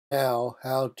Now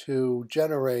how to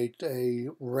generate a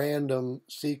random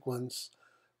sequence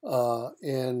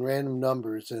in random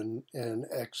numbers in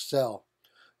Excel.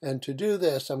 And to do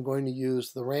this, I'm going to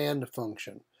use the RAND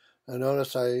function. And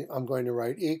notice I'm going to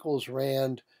write equals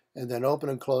RAND and then open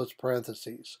and close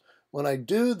parentheses. When I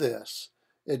do this,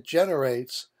 it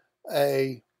generates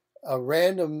a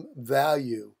random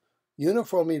value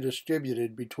uniformly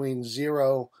distributed between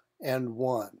 0 and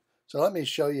 1. So let me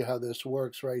show you how this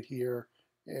works right here.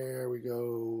 There we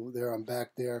go. There, I'm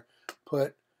back there.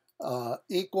 Put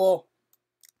equal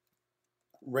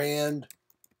RAND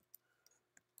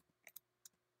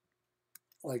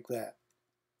like that.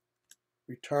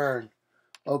 Return.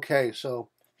 Okay, so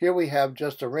here we have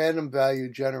just a random value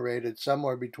generated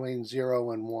somewhere between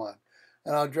 0 and 1.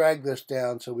 And I'll drag this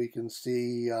down so we can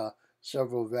see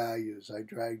several values. I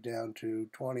drag down to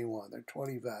 21. There are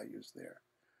 20 values there.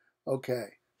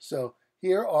 Okay, so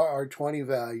here are our 20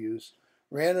 values,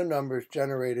 random numbers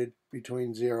generated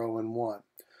between 0 and 1.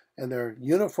 And they're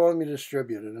uniformly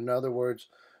distributed. In other words,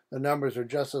 the numbers are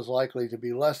just as likely to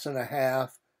be less than a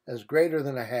half as greater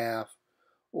than a half,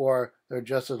 or they're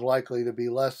just as likely to be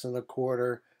less than a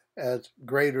quarter as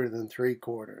greater than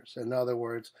 3/4. In other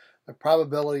words, the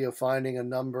probability of finding a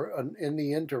number in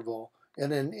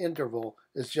an interval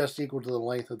is just equal to the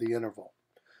length of the interval.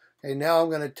 Okay, now I'm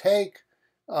going to take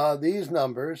these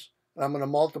numbers and I'm going to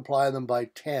multiply them by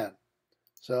 10.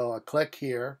 So I click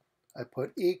here, I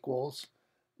put equals.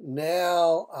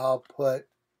 Now I'll click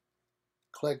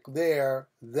there,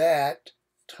 that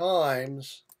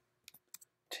times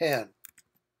 10.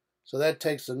 So that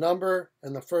takes the number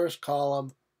in the first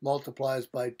column, multiplies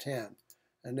by 10.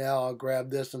 And now I'll grab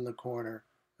this in the corner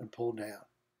and pull down.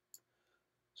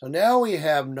 So now we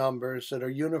have numbers that are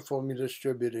uniformly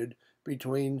distributed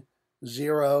between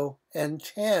 0 and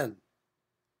 10.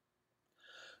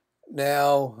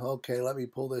 Now, okay, let me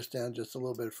pull this down just a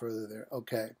little bit further there.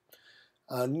 Okay.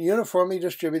 Uniformly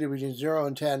distributed between 0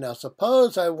 and 10. Now,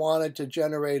 suppose I wanted to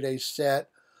generate a set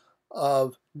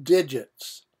of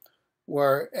digits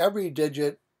where every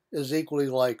digit is equally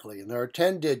likely. And there are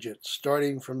 10 digits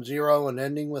starting from 0 and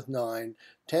ending with 9,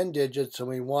 10 digits, and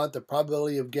we want the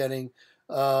probability of getting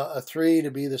a 3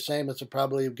 to be the same as the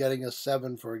probability of getting a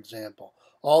 7, for example.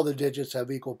 All the digits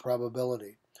have equal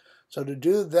probability. So to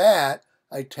do that,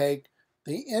 I take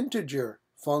the integer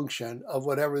function of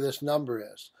whatever this number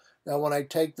is. Now when I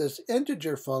take this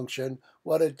integer function,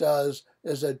 what it does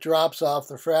is it drops off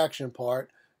the fraction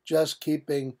part, just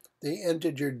keeping the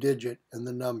integer digit in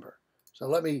the number. So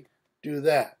let me do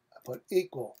that. I put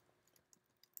equal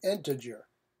integer.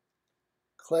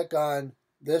 Click on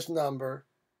this number.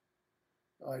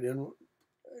 I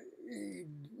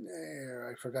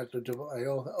forgot to do, I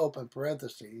open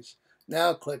parentheses.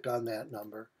 Now click on that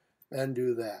number and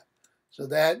do that. So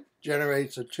that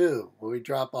generates a 2, where we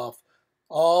drop off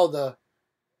all the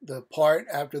part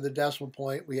after the decimal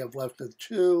point. We have left a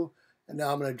 2, and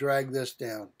now I'm going to drag this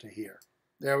down to here.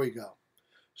 There we go.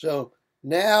 So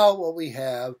now what we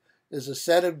have is a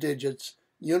set of digits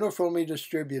uniformly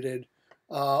distributed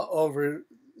over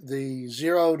the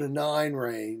 0 to 9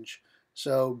 range.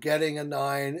 So getting a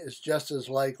 9 is just as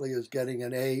likely as getting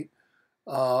an 8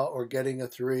 or getting a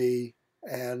 3,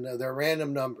 and they're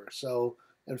random numbers. So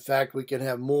in fact, we can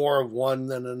have more of one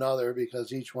than another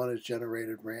because each one is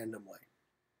generated randomly.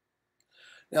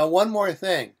 Now, one more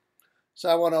thing. So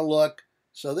I want to look.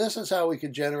 So this is how we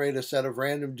could generate a set of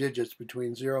random digits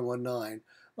between 0 and 9.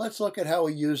 Let's look at how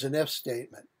we use an if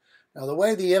statement. Now, the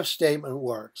way the if statement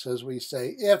works is we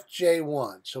say if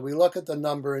J1. So we look at the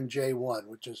number in J1,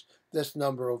 which is this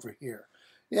number over here.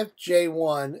 If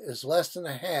J1 is less than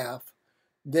a half,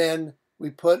 then we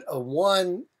put a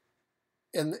 1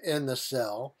 in the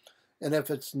cell. And if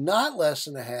it's not less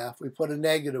than a half, we put a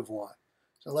 -1.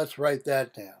 So let's write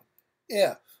that down.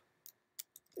 If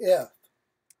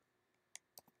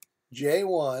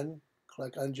J1,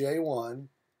 click on J1,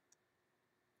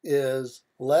 is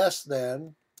less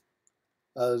than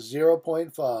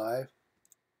 0.5,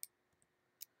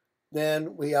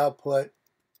 then we output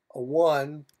a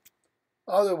 1.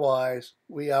 Otherwise,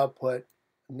 we output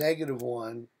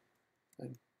 -1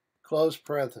 and close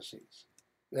parentheses.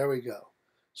 There we go.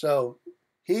 So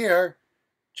here,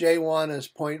 J1 is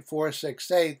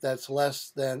 0.468. That's less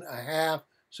than a half,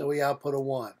 so we output a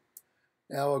 1.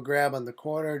 Now we'll grab on the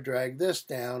corner, drag this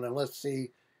down, and let's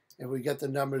see if we get the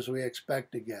numbers we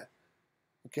expect to get.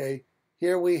 Okay,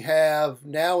 here we have,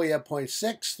 now we have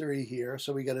 0.63 here,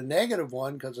 so we get a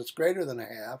 -1 because it's greater than a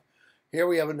half. Here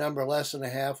we have a number less than a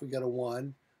half, we get a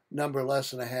 1. Number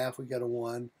less than a half, we get a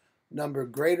 1. Number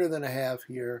greater than a half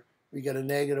here, we get a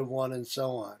 -1, and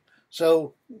so on.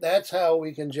 So that's how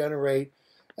we can generate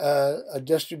a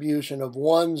distribution of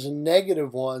ones and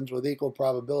negative ones with equal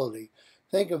probability.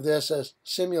 Think of this as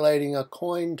simulating a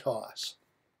coin toss.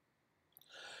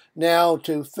 Now,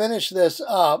 to finish this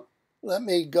up, let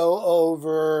me go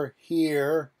over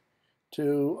here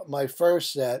to my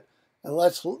first set, and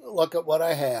let's look at what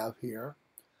I have here.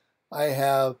 I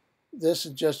have, this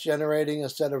is just generating a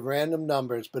set of random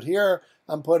numbers, but here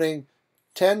I'm putting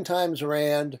 10 times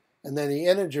rand and then the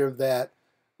integer of that.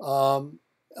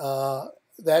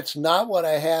 That's not what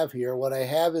I have here. What I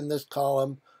have in this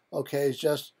column, okay, is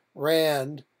just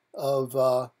rand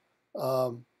of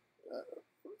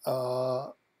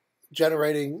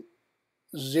generating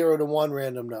 0 to 1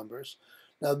 random numbers.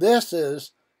 Now this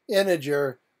is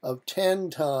integer of 10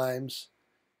 times,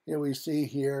 here we see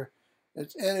here,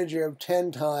 it's integer of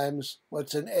 10 times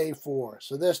what's in A4.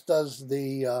 So this does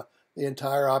the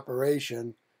entire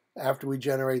operation after we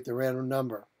generate the random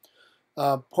number.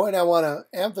 Point I want to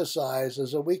emphasize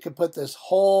is that we could put this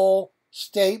whole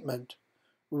statement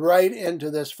right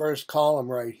into this first column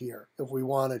right here if we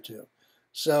wanted to.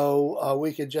 So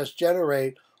we could just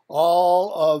generate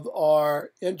all of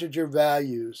our integer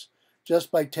values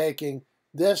just by taking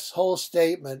this whole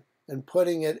statement and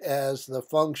putting it as the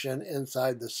function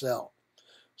inside the cell.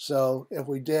 So if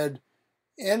we did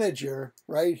integer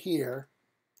right here,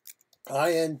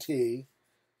 int,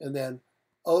 and then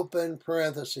open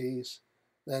parentheses,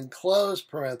 then close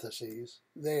parentheses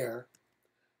there.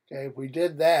 Okay, if we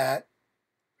did that,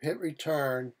 hit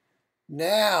return,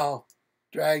 now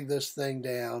drag this thing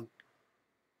down,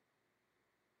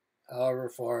 however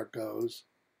far it goes,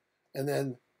 and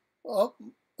then, oh,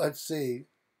 let's see,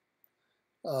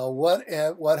 what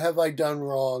have I done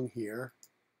wrong here?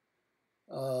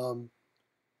 10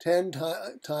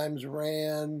 times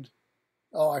rand,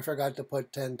 oh, I forgot to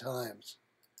put 10 times.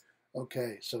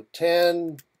 Okay, so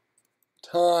 10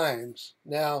 times,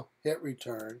 now hit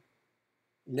return,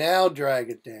 now drag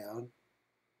it down.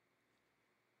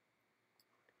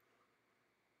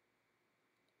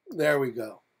 There we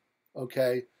go.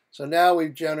 Okay, so now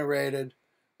we've generated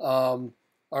our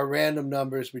random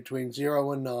numbers between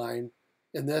 0 and 9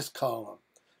 in this column.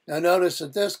 Now notice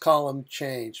that this column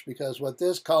changed, because what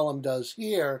this column does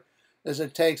here is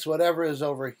it takes whatever is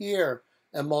over here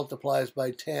and multiplies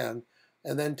by 10,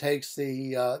 and then takes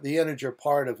the integer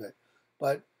part of it.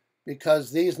 But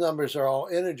because these numbers are all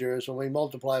integers, when we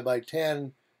multiply by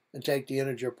 10 and take the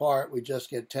integer part, we just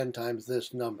get 10 times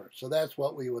this number. So that's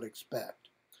what we would expect.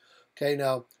 Okay,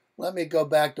 now let me go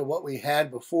back to what we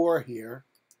had before here,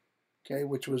 okay,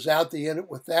 which was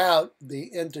without the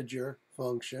integer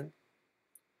function.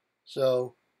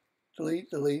 So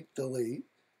delete, delete, delete.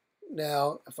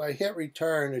 Now, if I hit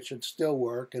return, it should still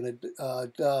work, and it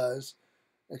does,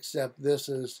 except this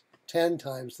is 10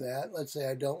 times that. Let's say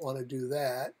I don't want to do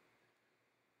that.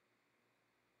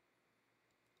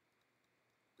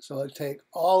 So I take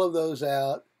all of those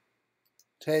out,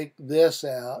 take this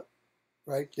out,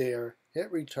 right there,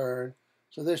 hit return.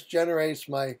 So this generates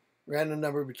my random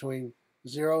number between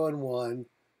 0 and 1.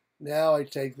 Now I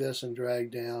take this and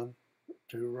drag down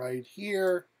to right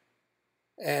here,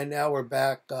 and now we're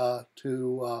back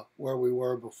to where we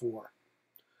were before.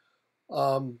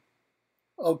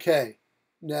 Okay,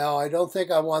 now I don't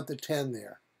think I want the 10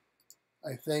 there.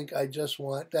 I think I just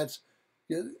want, that's,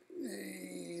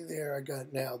 there I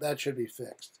got, now that should be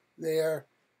fixed. There,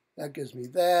 that gives me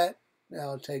that. Now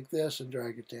I'll take this and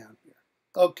drag it down here.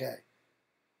 Okay,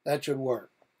 that should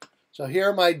work. So here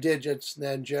are my digits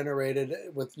then generated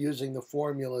with using the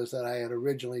formulas that I had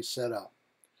originally set up.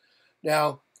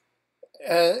 Now,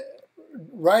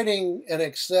 writing in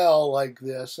Excel like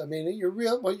this, I mean,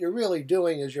 what you're really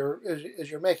doing is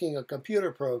you're making a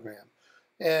computer program.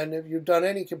 And if you've done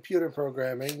any computer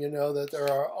programming, you know that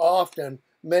there are often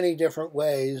many different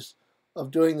ways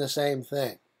of doing the same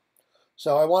thing.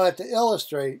 So I wanted to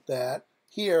illustrate that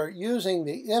here using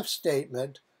the if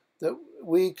statement that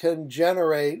we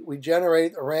generate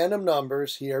the random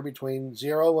numbers here between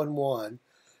 0 and 1,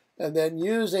 and then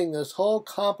using this whole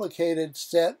complicated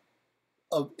set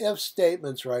of if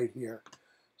statements right here.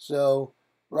 So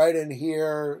right in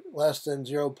here, less than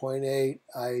 0.8,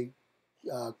 I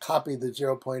copy the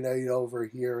 0.8 over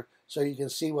here so you can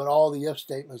see what all the if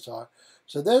statements are.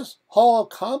 So this whole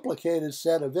complicated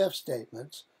set of if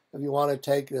statements, if you want to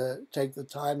take the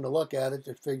time to look at it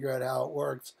to figure out how it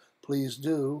works, please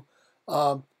do,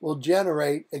 will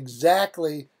generate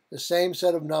exactly the same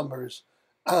set of numbers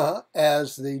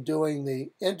as doing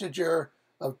the integer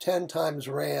of 10 times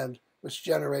rand, which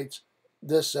generates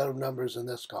this set of numbers in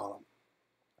this column.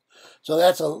 So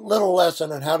that's a little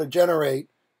lesson on how to generate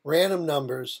random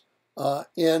numbers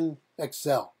in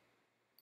Excel.